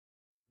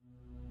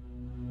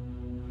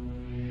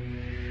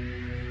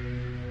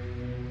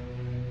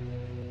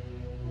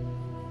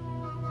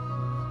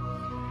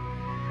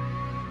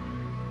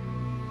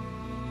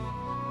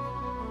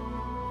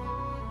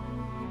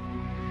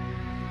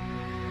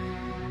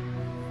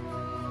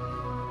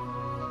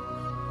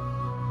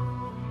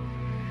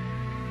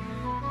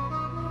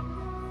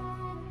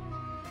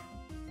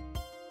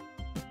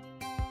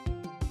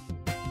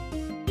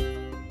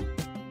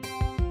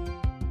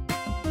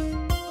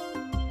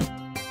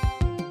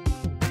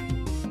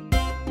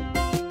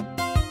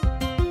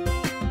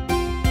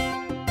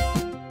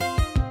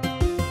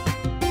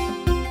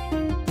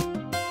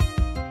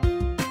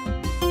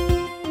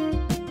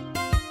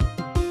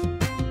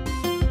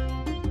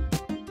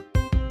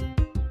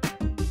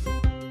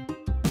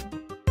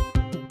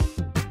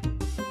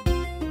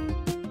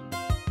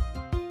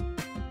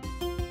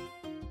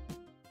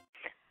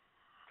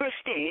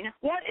riding.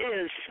 What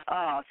is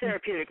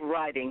therapeutic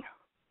riding?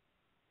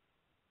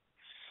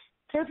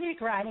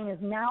 Therapeutic riding is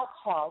now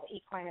called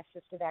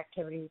equine-assisted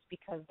activities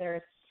because there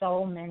are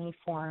so many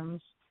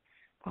forms.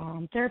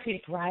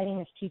 Therapeutic riding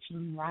is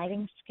teaching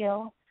riding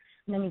skill.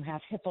 And then you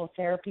have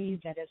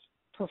hippotherapy that is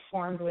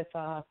performed with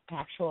an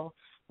actual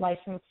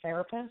licensed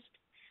therapist.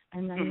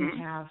 And then you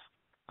have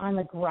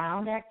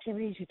on-the-ground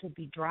activities. You could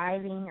be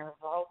driving or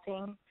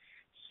vaulting.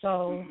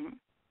 So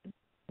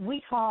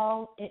we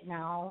call it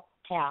now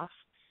PATH,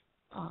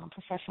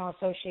 Professional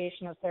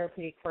Association of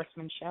Therapeutic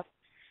Horsemanship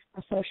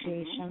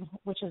Association,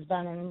 which has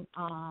been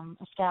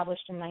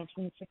established in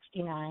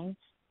 1969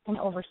 and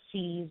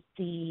oversees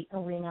the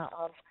arena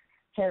of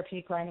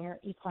therapeutic riding or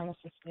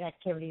equine-assisted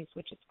activities,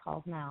 which it's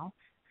called now.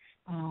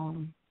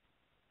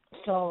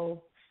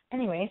 So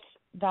anyways,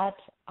 that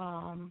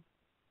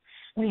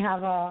we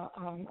have a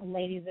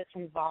lady that's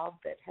involved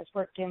that has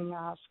worked in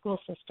the school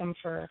system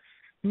for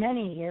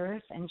many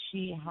years, and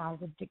she has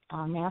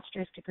a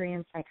master's degree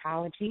in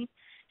psychology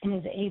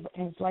and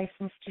is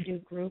licensed to do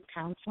group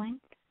counseling.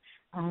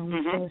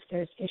 So if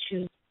there's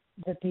issues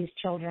that these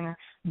children are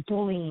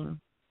bullying,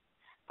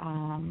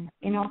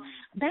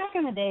 back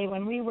in the day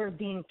when we were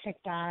being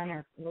picked on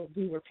or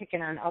we were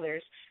picking on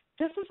others,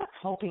 this is a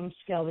coping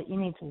skill that you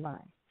need to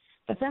learn.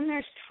 But then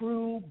there's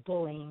true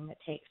bullying that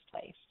takes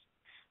place,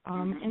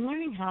 and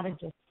learning how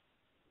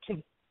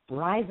to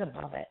rise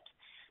above it.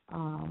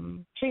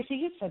 Tracy,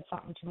 you said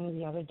something to me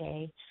the other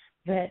day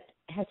that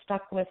has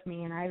stuck with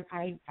me, and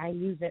I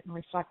use it and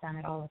reflect on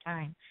it all the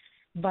time.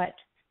 But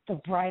the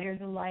brighter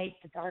the light,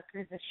 the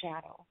darker the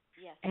shadow.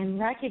 Yes. And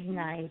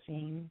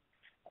recognizing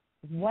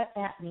what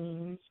that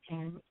means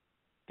and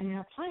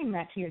applying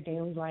that to your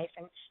daily life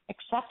and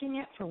accepting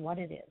it for what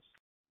it is.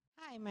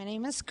 Hi, my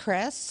name is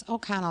Chris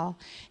O'Connell,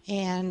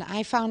 and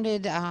I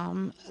founded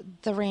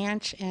the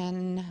ranch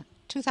in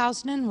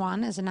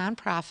 2001 as a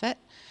nonprofit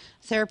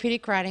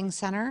therapeutic riding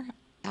center.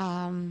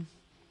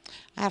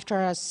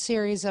 After a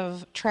series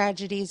of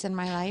tragedies in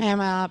my life,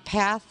 I'm a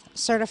PATH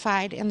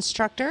certified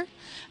instructor.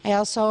 I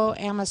also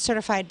am a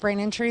certified brain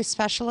injury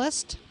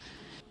specialist.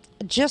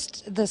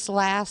 Just this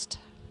last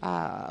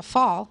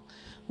fall,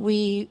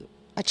 we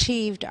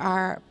achieved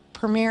our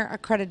premier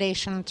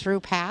accreditation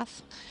through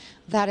PATH.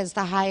 That is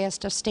the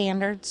highest of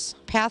standards.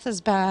 PATH has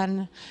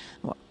been,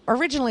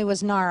 originally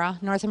was NARA,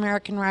 North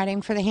American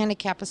Riding for the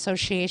Handicap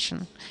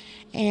Association,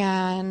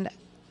 and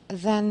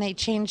then they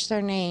changed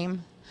their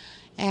name,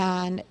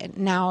 and it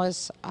now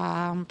is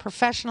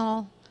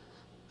Professional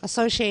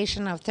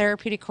Association of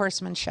Therapeutic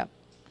Horsemanship,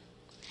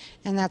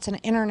 and that's an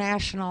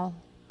international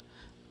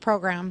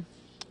program,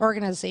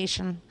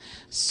 organization.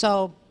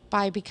 So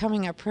by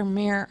becoming a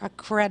premier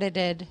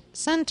accredited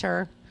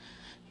center,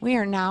 we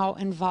are now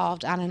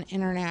involved on an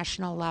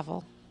international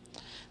level.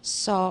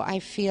 So I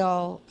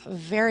feel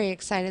very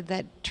excited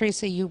that,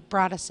 Theresa, you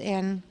brought us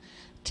in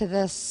to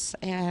this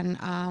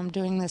and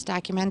doing this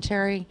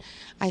documentary.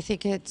 I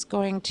think it's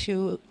going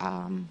to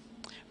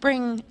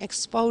bring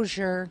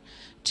exposure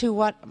to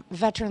what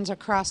veterans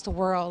across the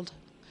world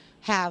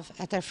have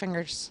at their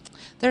fingers.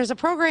 There's a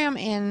program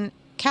in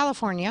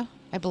California,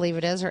 I believe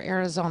it is, or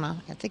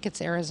Arizona. I think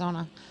it's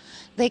Arizona.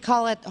 They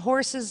call it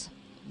Horses,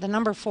 the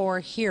number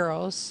 4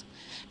 Heroes,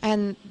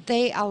 and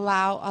they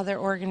allow other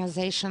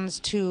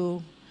organizations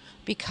to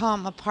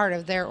become a part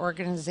of their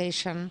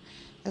organization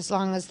as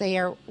long as they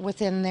are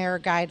within their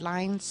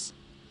guidelines.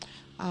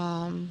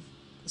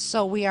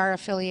 So we are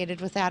affiliated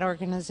with that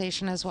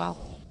organization as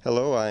well.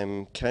 Hello,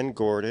 I'm Ken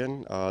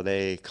Gordon.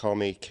 They call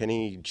me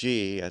Kenny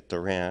G at the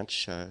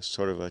ranch,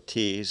 sort of a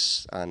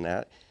tease on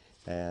that.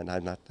 And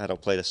I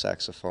don't play the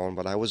saxophone,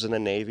 but I was in the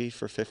Navy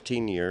for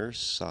 15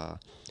 years.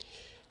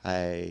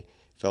 I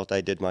felt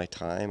I did my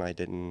time. I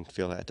didn't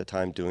feel at the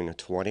time doing a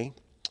 20.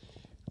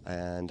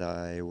 And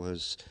I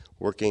was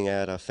working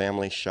at a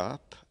family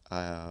shop.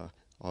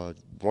 A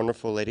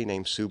wonderful lady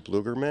named Sue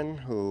Blugerman,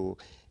 who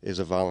is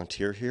a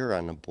volunteer here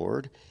on the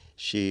board.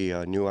 She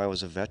knew I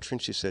was a veteran.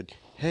 She said,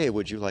 "Hey,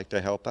 would you like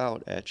to help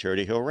out at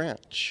Charity Hill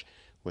Ranch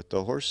with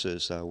the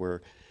horses?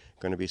 We're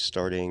going to be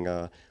starting,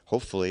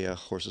 hopefully, a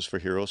Horses for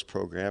Heroes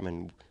program,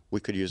 and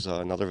we could use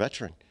another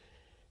veteran."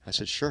 I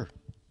said, sure.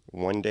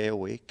 One day a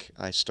week,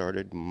 I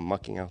started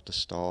mucking out the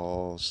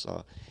stalls,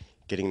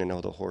 getting to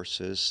know the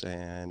horses,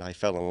 and I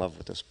fell in love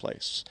with this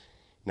place.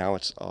 Now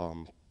it's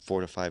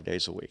 4 to 5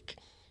 days a week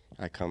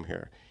I come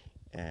here,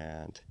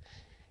 and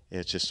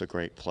it's just a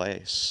great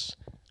place.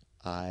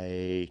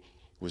 I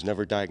was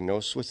never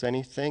diagnosed with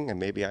anything, and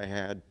maybe I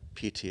had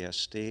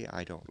PTSD,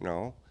 I don't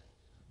know.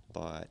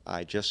 But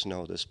I just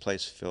know this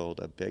place filled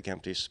a big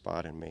empty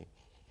spot in me,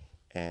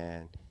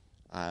 and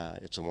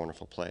it's a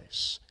wonderful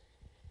place.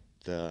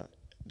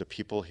 The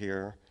people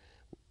here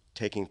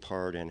taking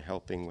part in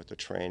helping with the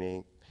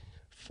training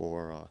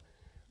for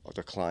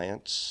the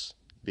clients,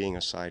 being a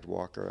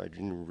sidewalker, I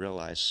didn't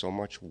realize so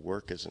much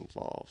work is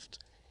involved.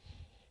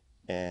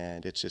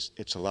 And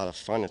it's a lot of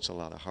fun, it's a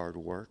lot of hard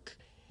work,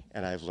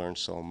 and I've learned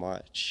so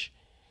much.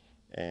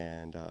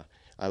 And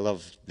I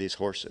love these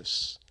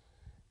horses.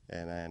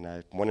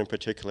 And one in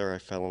particular I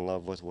fell in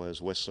love with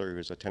was Whistler, who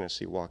was a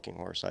Tennessee walking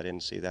horse. I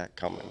didn't see that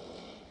coming.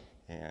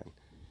 And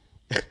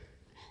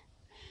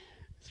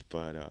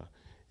but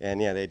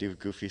and yeah, they do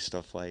goofy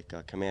stuff like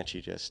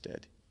Comanche just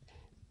did.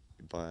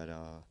 But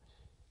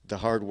the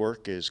hard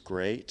work is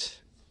great.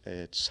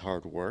 It's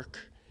hard work,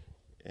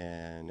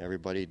 and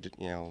everybody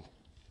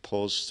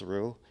pulls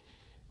through.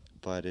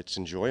 But it's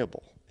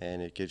enjoyable,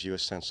 and it gives you a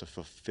sense of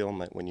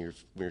fulfillment when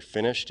you're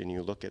finished and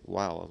you look at,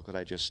 wow, look what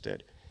I just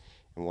did,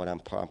 and what I'm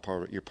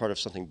part of. You're part of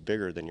something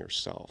bigger than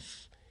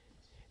yourself,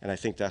 and I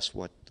think that's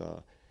what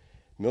the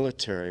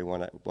military,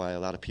 why a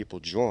lot of people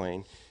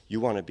join. You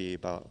want to be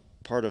about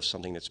part of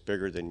something that's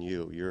bigger than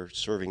you. You're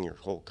serving your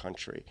whole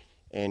country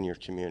and your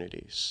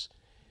communities,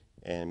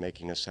 and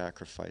making the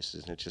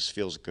sacrifices, and it just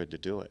feels good to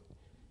do it.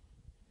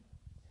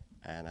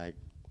 And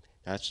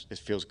it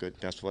feels good.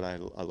 That's what I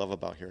love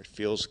about here. It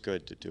feels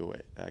good to do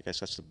it. I guess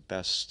that's the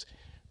best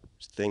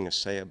thing to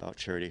say about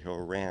Charity Hill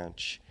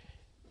Ranch,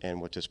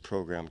 and what this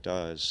program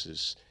does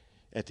is,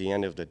 at the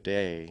end of the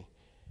day,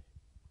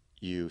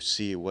 you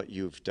see what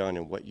you've done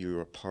and what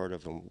you're a part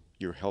of, and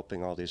you're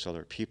helping all these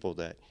other people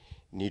that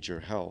need your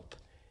help,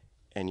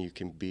 and you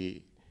can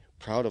be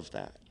proud of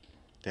that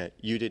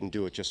you didn't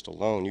do it just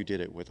alone. You did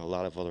it with a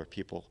lot of other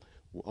people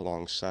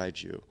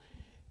alongside you,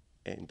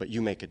 but you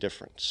make a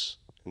difference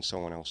in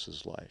someone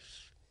else's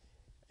life.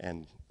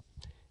 And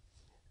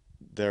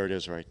there it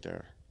is right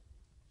there.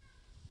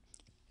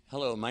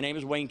 Hello, my name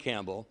is Wayne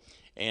Campbell,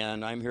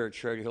 and I'm here at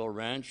Charity Hill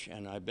Ranch,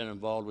 and I've been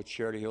involved with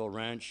Charity Hill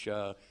Ranch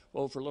for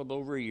a little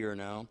over a year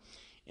now,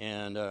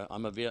 and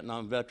I'm a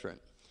Vietnam veteran.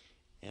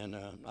 And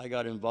I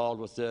got involved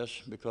with this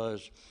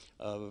because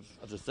of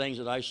the things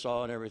that I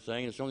saw and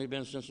everything. It's only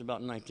been since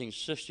about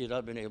 1960 that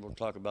I've been able to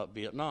talk about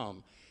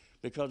Vietnam,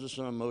 because of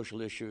some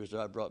emotional issues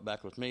that I brought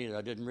back with me that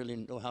I didn't really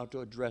know how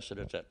to address it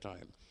at that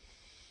time.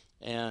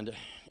 And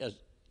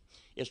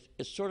it's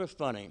sort of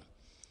funny.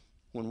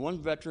 When one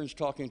veteran's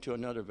talking to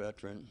another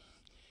veteran,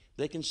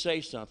 they can say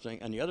something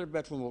and the other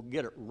veteran will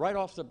get it right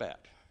off the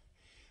bat.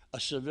 A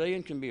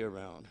civilian can be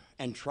around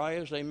and try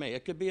as they may.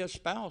 It could be a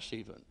spouse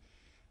even.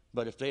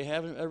 But if they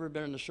haven't ever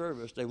been in the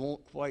service, they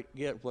won't quite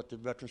get what the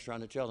veteran's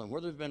trying to tell them,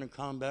 whether they've been in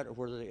combat or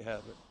whether they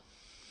haven't.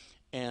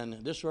 And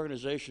this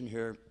organization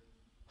here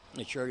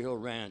at Charity Hill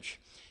Ranch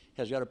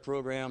has got a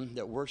program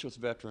that works with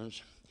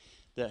veterans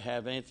that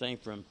have anything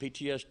from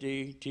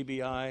PTSD,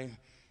 TBI,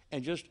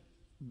 and just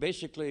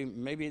basically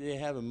maybe they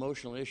have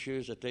emotional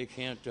issues that they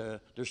can't,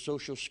 their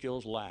social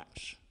skills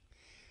lacks.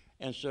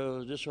 And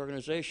so this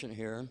organization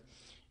here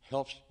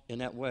helps in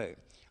that way.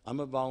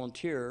 I'm a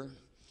volunteer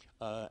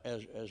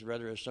as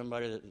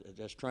somebody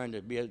that's trying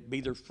to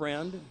be their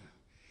friend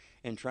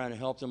and trying to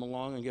help them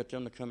along and get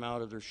them to come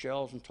out of their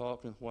shells and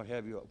talk and what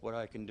have you, what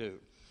I can do.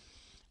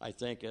 I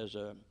think as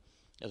a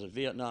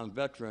Vietnam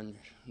veteran,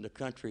 the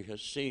country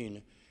has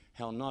seen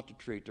how not to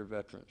treat their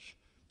veterans,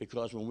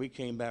 because when we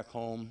came back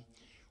home,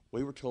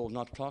 we were told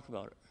not to talk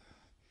about it.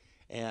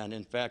 And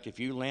in fact, if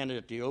you landed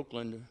at the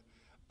Oakland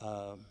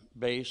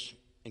base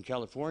in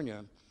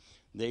California,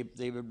 they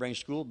would bring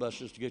school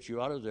buses to get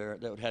you out of there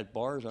that had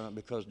bars on it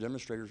because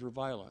demonstrators were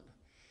violent.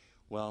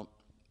 Well,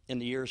 in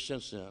the years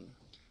since then,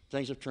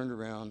 things have turned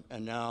around,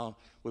 and now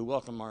we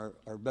welcome our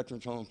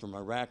veterans home from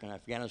Iraq and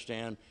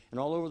Afghanistan and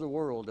all over the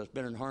world that's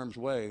been in harm's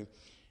way,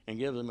 and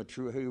give them a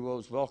true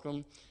hero's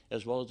welcome,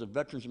 as well as the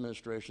Veterans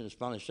Administration is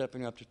finally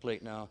stepping up to the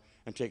plate now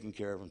and taking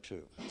care of them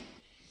too.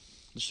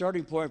 The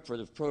starting point for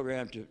the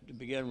program to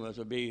begin with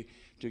would be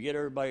to get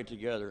everybody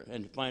together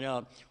and to find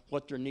out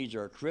what their needs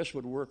are. Chris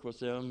would work with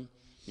them,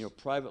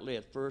 privately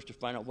at first, to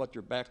find out what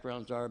their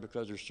backgrounds are,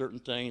 because there's certain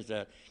things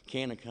that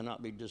can and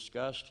cannot be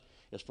discussed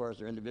as far as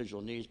their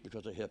individual needs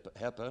because of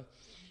HIPAA.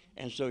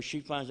 And so she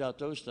finds out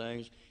those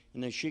things,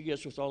 and then she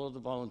gets with all of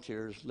the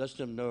volunteers, lets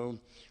them know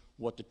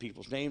what the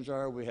people's names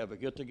are. We have a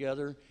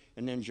get-together,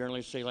 and then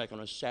generally say like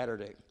on a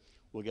Saturday,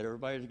 we'll get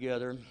everybody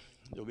together.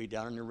 They'll be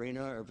down in the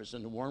arena, or if it's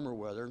in the warmer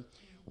weather,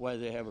 why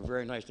they have a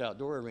very nice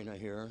outdoor arena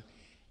here,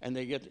 and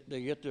they get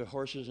the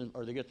horses,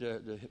 or they get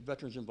the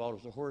veterans involved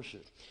with the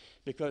horses,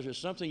 because there's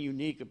something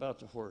unique about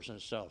the horse in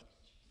itself.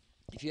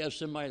 If you have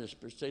somebody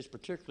that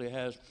particularly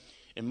has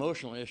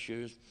emotional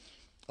issues,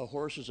 a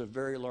horse is a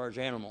very large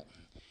animal,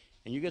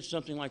 and you get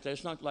something like that.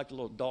 It's not like a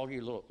little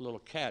doggy,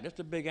 little cat. It's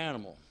a big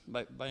animal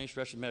by any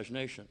stretch of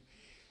imagination.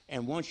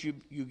 And once you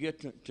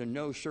get to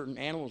know certain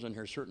animals in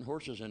here, certain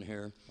horses in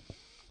here,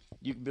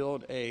 you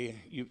build a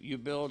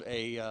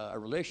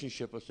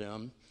relationship with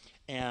them,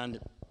 and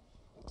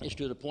it's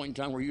to the point in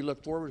time where you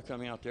look forward to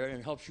coming out there, and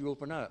it helps you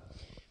open up.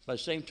 By the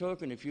same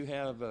token, if you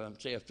have,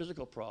 say, a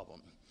physical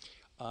problem,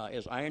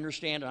 as I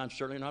understand it, I'm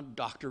certainly not a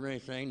doctor or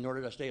anything, nor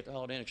did I stay at the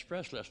Holiday Inn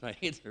Express last night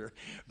either,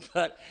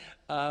 but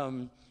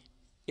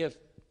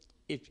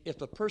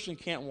if a person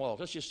can't walk,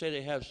 let's just say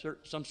they have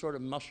some sort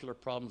of muscular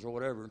problems or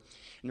whatever,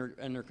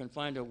 and they're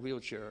confined to a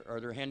wheelchair, or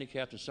they're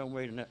handicapped in some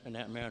way in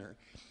that manner,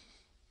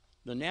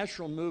 the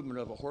natural movement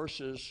of a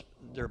horse's,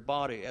 their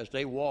body as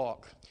they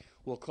walk,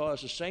 will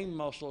cause the same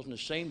muscles and the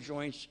same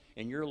joints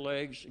in your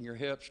legs and your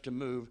hips to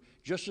move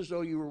just as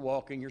though you were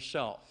walking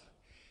yourself.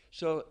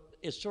 So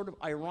it's sort of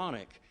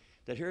ironic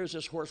that here's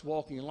this horse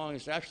walking along.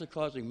 It's actually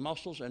causing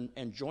muscles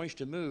and joints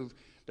to move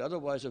that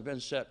otherwise have been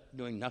set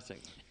doing nothing.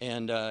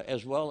 And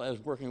as well as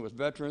working with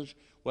veterans,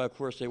 well, of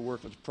course, they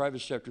work with the private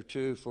sector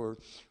too, for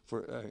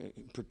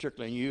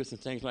particularly in youth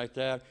and things like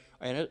that,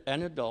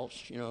 and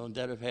adults, you know,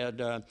 that have had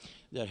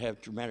that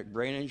have traumatic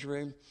brain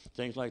injury,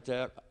 things like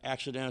that,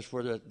 accidents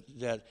where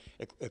that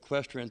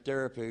equestrian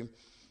therapy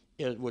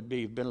would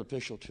be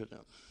beneficial to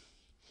them.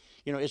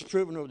 You know, it's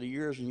proven over the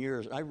years and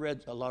years. I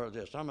read a lot of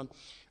this. I'm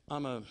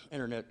an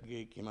internet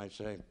geek, you might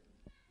say.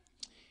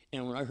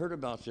 And when I heard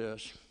about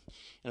this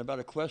and about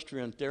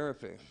equestrian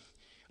therapy,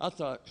 I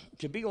thought,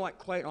 to be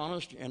quite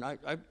honest, and I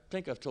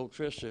think I've told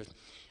Theresa,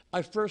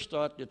 I first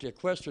thought that the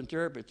equestrian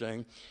therapy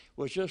thing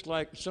was just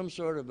like some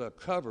sort of a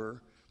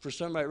cover for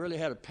somebody who really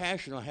had a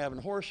passion on having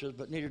horses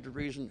but needed a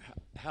reason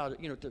how to,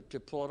 you know, to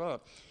pull it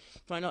off.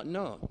 Find out,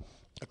 no,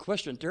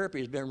 equestrian therapy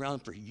has been around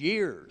for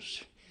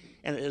years,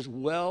 and it is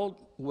well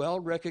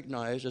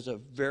recognized as a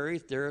very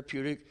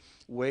therapeutic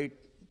way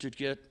to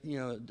get, you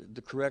know,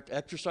 the correct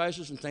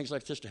exercises and things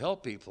like this to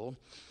help people.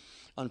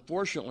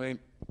 Unfortunately,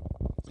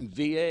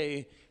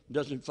 VA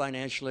doesn't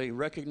financially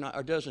recognize,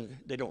 or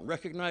they don't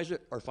recognize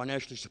it or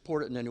financially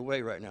support it in any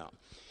way right now.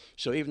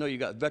 So even though you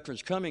got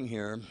veterans coming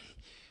here,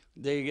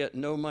 they get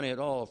no money at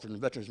all from the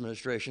Veterans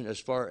Administration as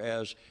far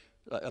as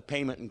a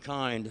payment in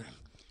kind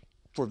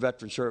for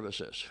veteran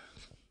services.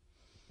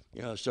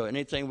 You know, so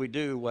anything we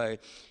do, why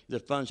the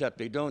funds have to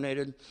be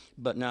donated,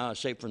 but now,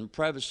 say from the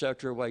private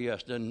sector, why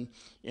yes, then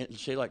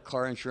say like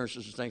car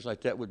insurances and things like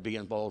that would be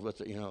involved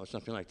with it, you know,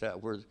 something like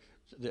that, where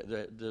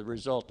the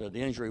result of the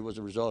injury was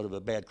a result of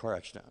a bad car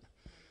accident.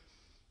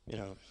 You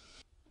know,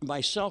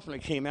 myself when I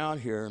came out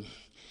here,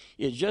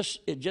 there's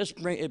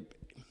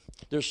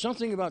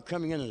something about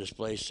coming into this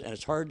place, and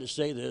it's hard to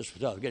say this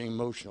without getting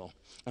emotional.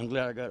 I'm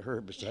glad I got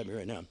her beside me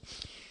right now.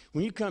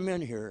 When you come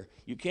in here,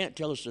 you can't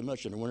tell us so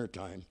much in the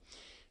wintertime.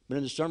 But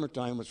in the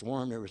summertime, it's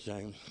warm and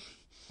everything.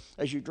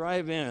 As you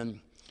drive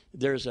in,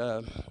 it's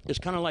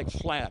kind of like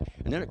flat,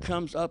 and then it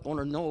comes up on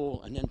a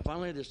knoll, and then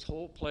finally this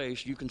whole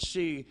place, you can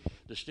see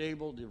the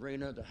stable, the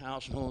arena, the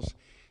house, and homes.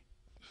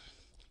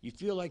 You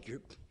feel like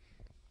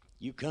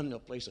you come to a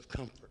place of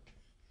comfort.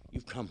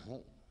 You've come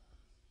home.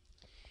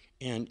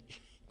 And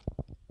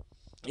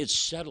it's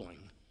settling.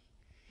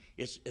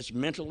 It's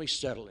mentally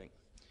settling.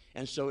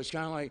 And so it's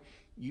kind of like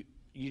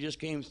you just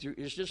came through,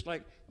 it's just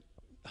like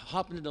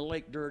hopping in the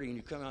lake dirty and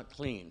you come out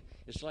clean.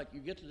 It's like you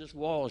get to this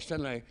wall and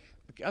suddenly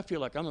I feel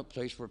like I'm a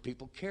place where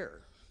people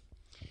care.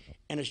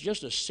 And it's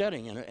just a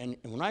setting. And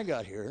when I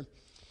got here,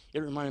 it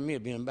reminded me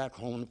of being back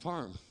home on the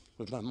farm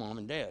with my mom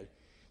and dad.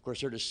 Of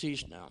course, they're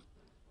deceased now.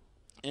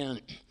 And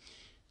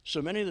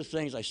so many of the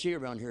things I see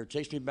around here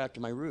takes me back to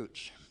my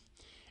roots.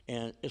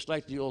 And it's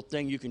like the old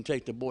thing, you can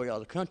take the boy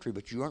out of the country,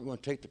 but you aren't going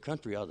to take the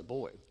country out of the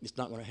boy. It's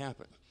not going to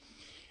happen.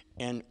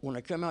 And when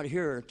I come out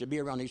here to be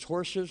around these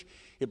horses,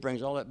 it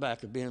brings all that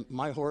back of being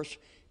my horse.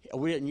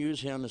 We didn't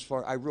use him as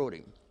far, I rode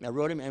him.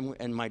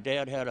 And my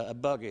dad had a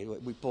buggy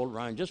we pulled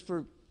around just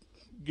for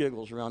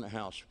giggles around the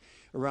house,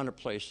 around the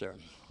place there.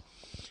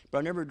 But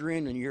I never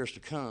dreamed in years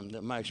to come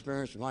that my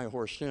experience with my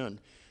horse then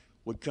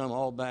would come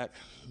all back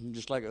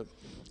just like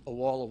a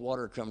wall of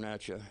water coming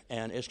at you.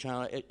 And it's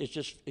kind of, it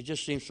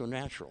just seems so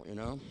natural, you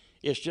know?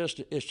 It's just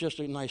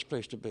a nice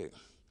place to be.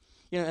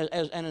 You know,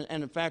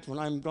 and in fact, when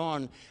I'm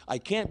gone, I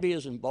can't be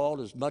as involved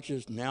as much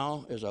as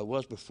now as I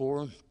was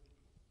before.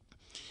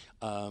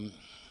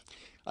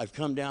 I've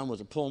come down with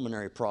the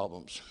pulmonary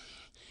problems,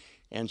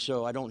 and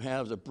so I don't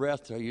have the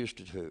breath I used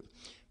to do.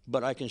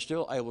 But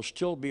I will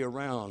still be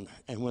around,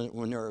 and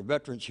when there are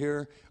veterans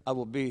here, I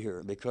will be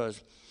here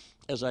because,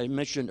 as I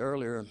mentioned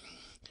earlier,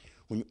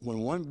 when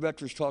one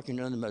veteran's talking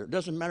to another, it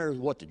doesn't matter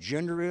what the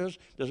gender is,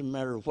 doesn't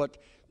matter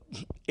what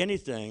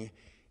anything.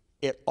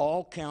 It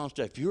all counts.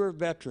 If you're a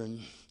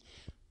veteran,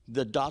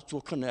 the dots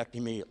will connect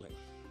immediately.